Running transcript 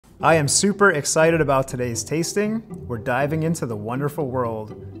I am super excited about today's tasting. We're diving into the wonderful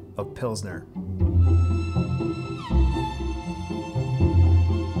world of Pilsner.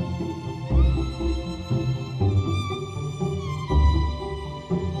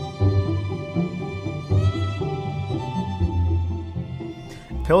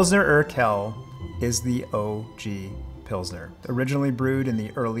 Pilsner Urquell is the OG Pilsner, originally brewed in the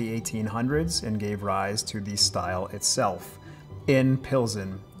early 1800s and gave rise to the style itself in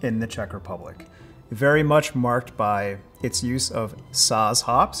Pilsen in the Czech Republic. Very much marked by its use of Saaz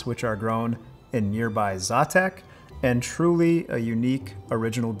hops, which are grown in nearby Zátek, and truly a unique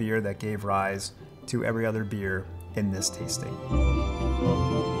original beer that gave rise to every other beer in this tasting.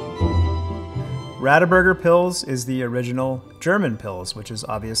 Bitburger Pils is the original German Pils, which is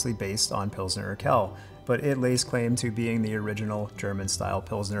obviously based on Pilsner Urquell, but it lays claim to being the original German-style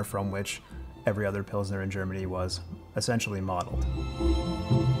Pilsner from which every other Pilsner in Germany was essentially modeled.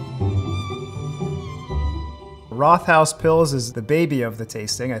 House Pils is the baby of the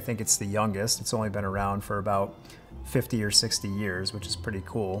tasting. I think it's the youngest. It's only been around for about 50 or 60 years, which is pretty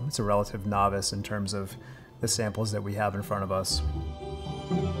cool. It's a relative novice in terms of the samples that we have in front of us.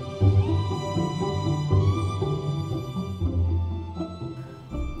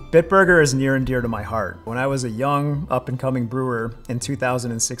 Bitburger is near and dear to my heart. When I was a young, up-and-coming brewer in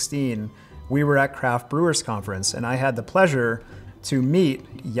 2016, we were at Craft Brewers Conference, and I had the pleasure to meet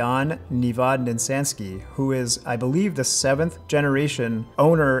Jan Nivad-Ninsansky, who is, I believe, the 7th generation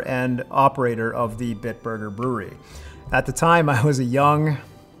owner and operator of the Bitburger Brewery. At the time, I was a young,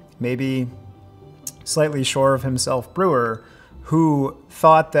 maybe slightly sure of himself brewer who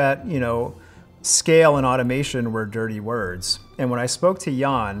thought that, scale and automation were dirty words. And when I spoke to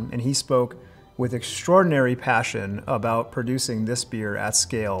Jan, and he spoke with extraordinary passion about producing this beer at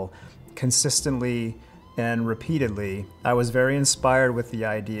scale consistently and repeatedly, I was very inspired with the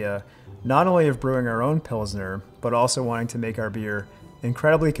idea not only of brewing our own Pilsner, but also wanting to make our beer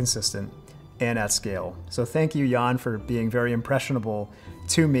incredibly consistent and at scale. So thank you, Jan, for being very impressionable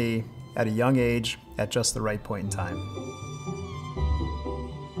to me at a young age at just the right point in time.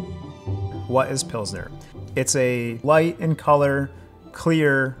 What is Pilsner? It's a light in color,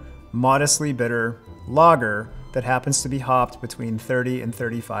 clear, modestly bitter lager that happens to be hopped between 30 and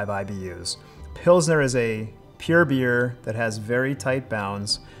 35 IBUs. Pilsner is a pure beer that has very tight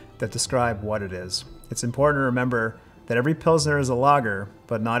bounds that describe what it is. It's important to remember that every Pilsner is a lager,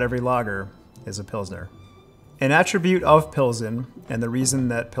 but not every lager is a Pilsner. An attribute of Pilsen, and the reason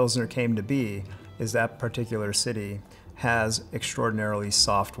that Pilsner came to be, is that particular city has extraordinarily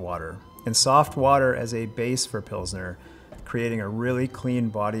soft water. And soft water as a base for Pilsner, creating a really clean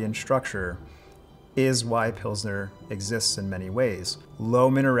body and structure, is why Pilsner exists in many ways. Low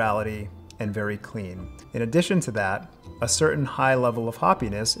minerality and very clean. In addition to that, a certain high level of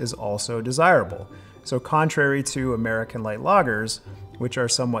hoppiness is also desirable. So contrary to American light lagers, which are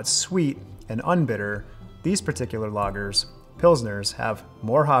somewhat sweet and unbitter, these particular lagers, Pilsners, have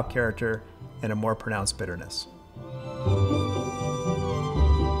more hop character and a more pronounced bitterness.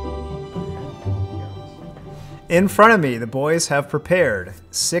 In front of me, the boys have prepared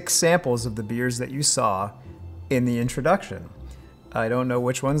 6 samples of the beers that you saw in the introduction. I don't know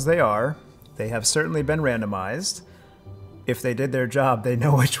which ones they are. They have certainly been randomized. If they did their job, they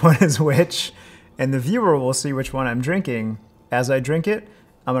know which one is which, and the viewer will see which one I'm drinking. As I drink it,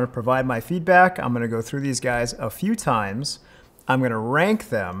 I'm going to provide my feedback. I'm going to go through these guys a few times. I'm going to rank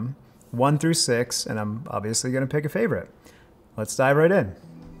them 1 through 6, and I'm obviously going to pick a favorite. Let's dive right in.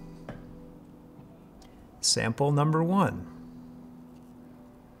 Sample number 1.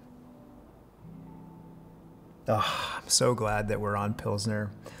 Oh, I'm so glad that we're on Pilsner.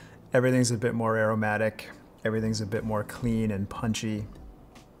 Everything's a bit more aromatic. Everything's a bit more clean and punchy.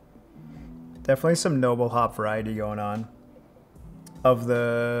 Definitely some noble hop variety going on. Of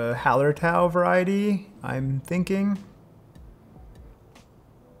the Hallertau variety, I'm thinking.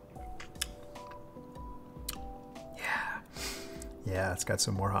 Yeah, it's got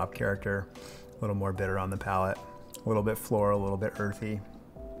some more hop character. A little more bitter on the palate, a little bit floral, a little bit earthy.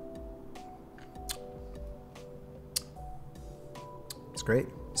 It's great.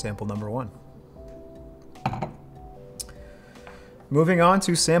 Sample number 1. Moving on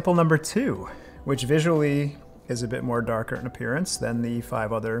to sample number 2, which visually is a bit more darker in appearance than the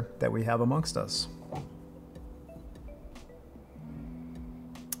 5 other that we have amongst us.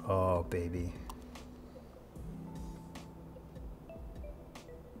 Oh, baby.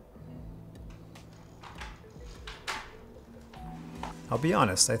 I'll be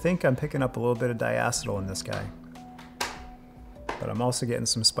honest, I think I'm picking up a little bit of diacetyl in this guy. But I'm also getting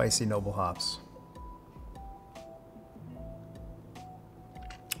some spicy noble hops.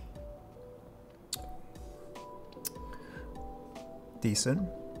 decent.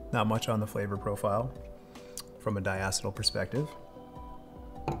 Not much on the flavor profile from a diacetyl perspective.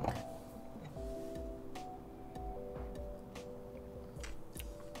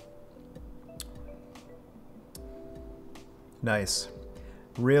 Nice.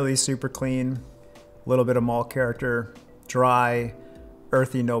 Really super clean. A little bit of malt character. Dry,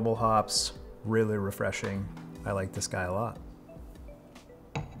 earthy, noble hops. Really refreshing. I like this guy a lot.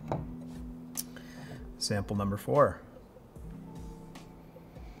 Sample number 4.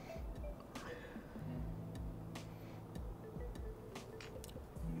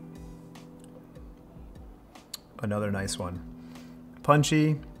 Another nice one.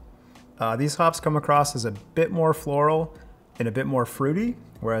 Punchy. These hops come across as a bit more floral and a bit more fruity,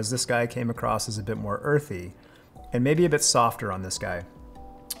 whereas this guy came across as a bit more earthy and maybe a bit softer on this guy.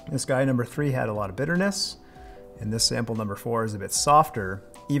 This guy number 3 had a lot of bitterness, and this sample number 4 is a bit softer,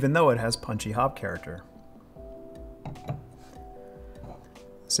 even though it has punchy hop character.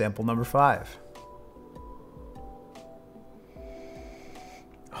 Sample number 5.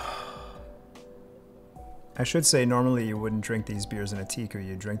 I should say normally you wouldn't drink these beers in a teacup,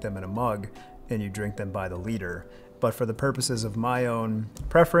 you drink them in a mug and you drink them by the liter. But for the purposes of my own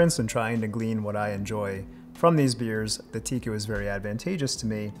preference and trying to glean what I enjoy from these beers, the teacup is very advantageous to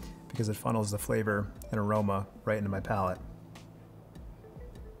me because it funnels the flavor and aroma right into my palate.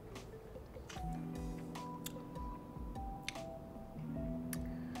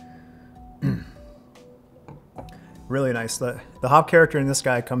 Really nice. The hop character in this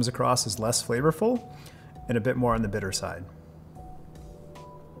guy comes across as less flavorful and a bit more on the bitter side.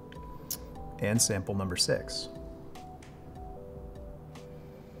 And sample number 6.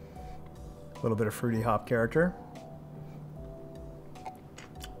 A little bit of fruity hop character.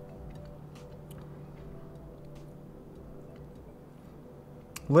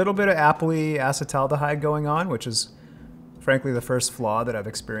 A little bit of appley acetaldehyde going on, which is frankly the first flaw that I've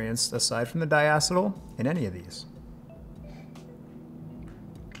experienced aside from the diacetyl in any of these.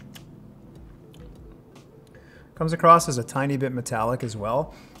 Comes across as a tiny bit metallic as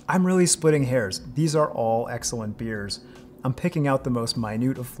well. I'm really splitting hairs. These are all excellent beers. I'm picking out the most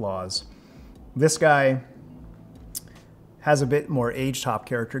minute of flaws. This guy has a bit more aged hop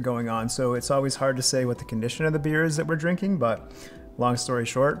character going on, so it's always hard to say what the condition of the beer is that we're drinking, but long story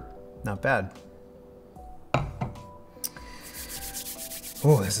short, not bad.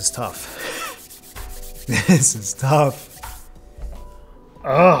 Oh, this is tough. This is tough.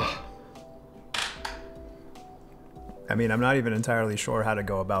 Ugh. I mean, I'm not even entirely sure how to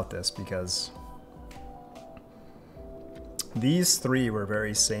go about this because these 3 were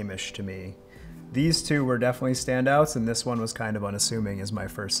very same-ish to me. These 2 were definitely standouts, and this one was kind of unassuming as my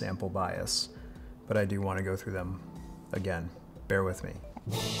first sample bias. But I do want to go through them again. Bear with me.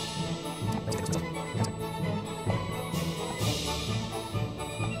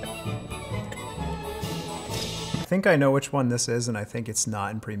 I think I know which one this is, and I think it's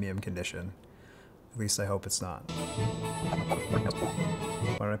not in premium condition. At least I hope it's not.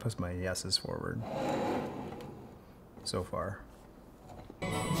 Why don't I push my yeses forward? So far.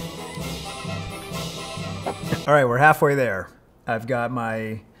 All right, we're halfway there. I've got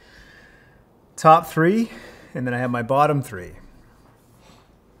my top 3, and then I have my bottom 3.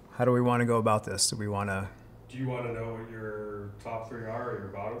 How do we want to go about this? Do you want to know what your top 3 are or your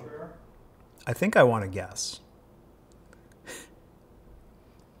bottom 3 are? I think I want to guess.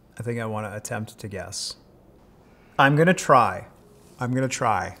 I think I want to attempt to guess. I'm going to try. I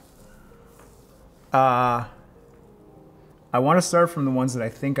want to start from the ones that I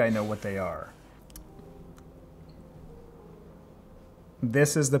think I know what they are.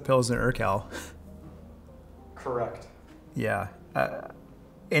 This is the Pilsner Urquell. Correct. Yeah.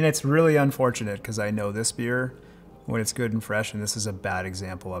 And it's really unfortunate because I know this beer when it's good and fresh, and this is a bad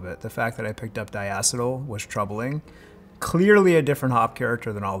example of it. The fact that I picked up diacetyl was troubling. Clearly a different hop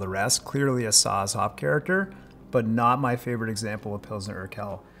character than all the rest. Clearly a Saaz hop character, but not my favorite example of Pilsner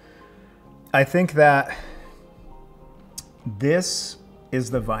Urquell. I think that this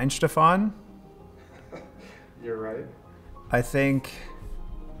is the Weihenstephan. You're right. I think...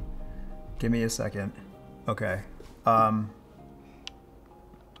 Give me a second. Okay.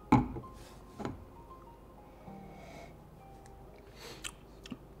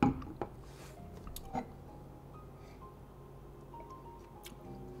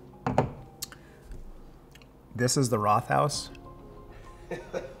 This is the Rothaus.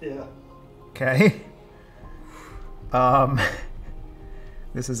 Yeah. Okay.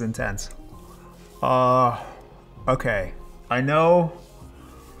 This is intense. Okay. I know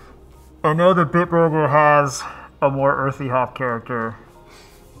the Bitburger has a more earthy hop character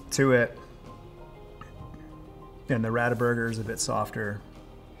to it. And the Radburger is a bit softer.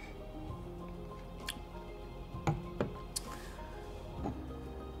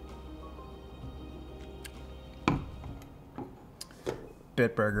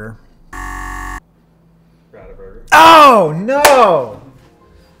 Bitburger. Radburger. Oh, no!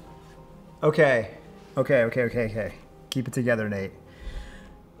 Okay. Okay. Keep it together, Nate.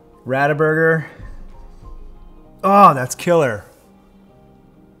 Radburger. Oh, that's killer.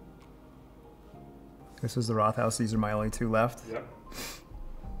 This was the Rothaus. These are my only two left. Yep.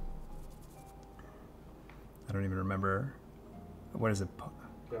 I don't even remember. What is it?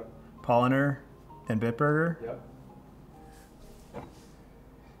 Yep. Paulaner and Bitburger? Yep.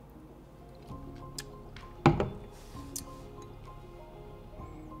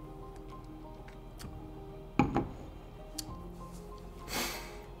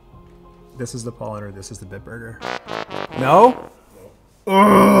 This is the Paulaner, this is the Bitburger. No? No.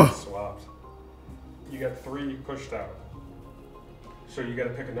 Ugh. Swapped. You got 3 pushed out. So you got to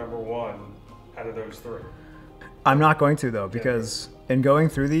pick a number 1 out of those 3. I'm not going to though, because in going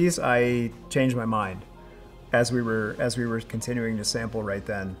through these, I changed my mind as we were continuing to sample right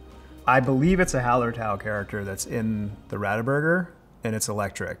then. I believe it's a Hallertau character that's in the Radburger, and it's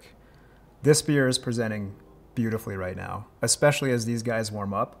electric. This beer is presenting beautifully right now, especially as these guys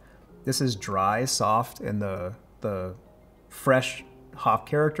warm up. This is dry, soft, and the fresh hop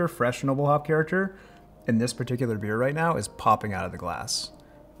character, fresh noble hop character in this particular beer right now is popping out of the glass.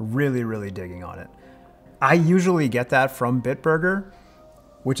 Really, really digging on it. I usually get that from Bitburger,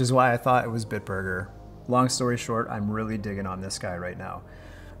 which is why I thought it was Bitburger. Long story short, I'm really digging on this guy right now.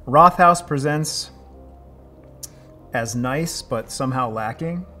 Rothaus presents as nice, but somehow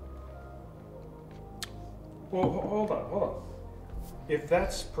lacking. Well, hold on. If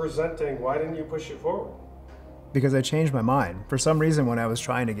that's presenting, why didn't you push it forward? Because I changed my mind. For some reason, when I was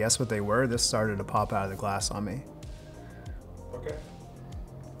trying to guess what they were, this started to pop out of the glass on me. Okay.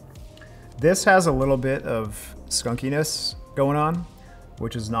 This has a little bit of skunkiness going on,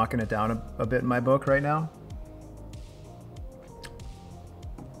 which is knocking it down a bit in my book right now.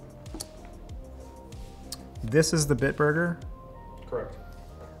 This is the Bitburger. Correct.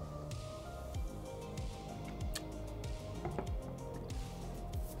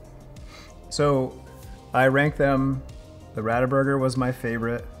 So I rank them. The Radburger was my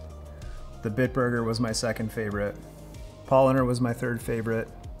favorite. The Bitburger was my second favorite. Paulaner was my third favorite.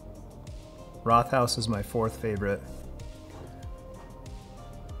 Rothaus is my fourth favorite.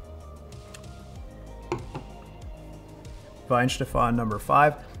 Weihenstephan number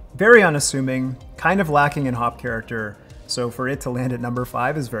 5. Very unassuming, kind of lacking in hop character. So for it to land at number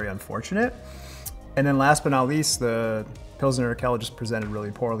 5 is very unfortunate. And then last but not least, the Pilsner Urquell just presented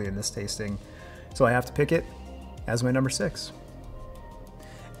really poorly in this tasting. So I have to pick it as my number 6.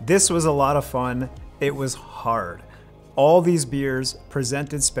 This was a lot of fun. It was hard. All these beers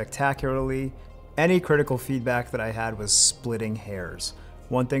presented spectacularly. Any critical feedback that I had was splitting hairs.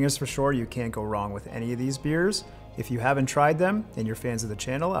 One thing is for sure, you can't go wrong with any of these beers. If you haven't tried them and you're fans of the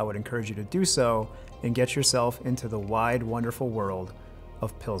channel, I would encourage you to do so and get yourself into the wide, wonderful world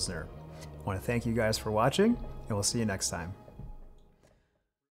of Pilsner. I want to thank you guys for watching, and we'll see you next time.